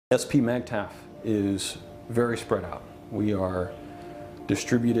SPMAGTF is very spread out. We are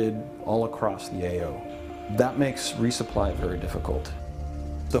distributed all across the AO. That makes resupply very difficult.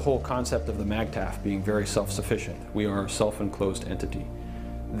 The whole concept of the MAGTF being very self-sufficient. We are a self-enclosed entity.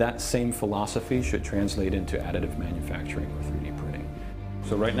 That same philosophy should translate into additive manufacturing or 3D printing.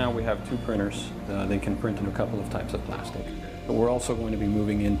 So right now we have two printers. They can print in a couple of types of plastic. But we're also going to be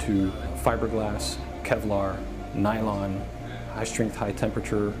moving into fiberglass, Kevlar, nylon, high-strength,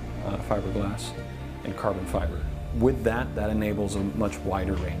 high-temperature fiberglass, and carbon fiber. With that, that enables a much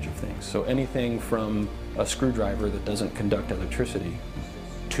wider range of things. So anything from a screwdriver that doesn't conduct electricity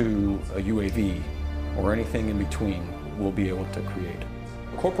to a UAV or anything in between we'll be able to create.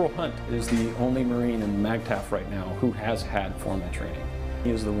 Corporal Hunt is the only Marine in MAGTF right now who has had formal training.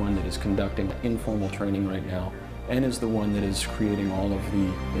 He is the one that is conducting informal training right now and is the one that is creating all of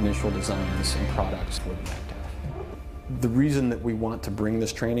the initial designs and products for MAGTF. The reason that we want to bring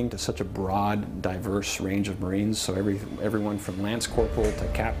this training to such a broad, diverse range of Marines, so everyone from Lance Corporal to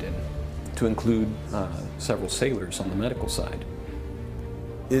Captain, to include several sailors on the medical side,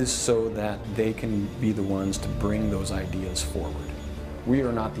 is so that they can be the ones to bring those ideas forward. We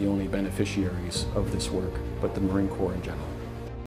are not the only beneficiaries of this work, but the Marine Corps in general.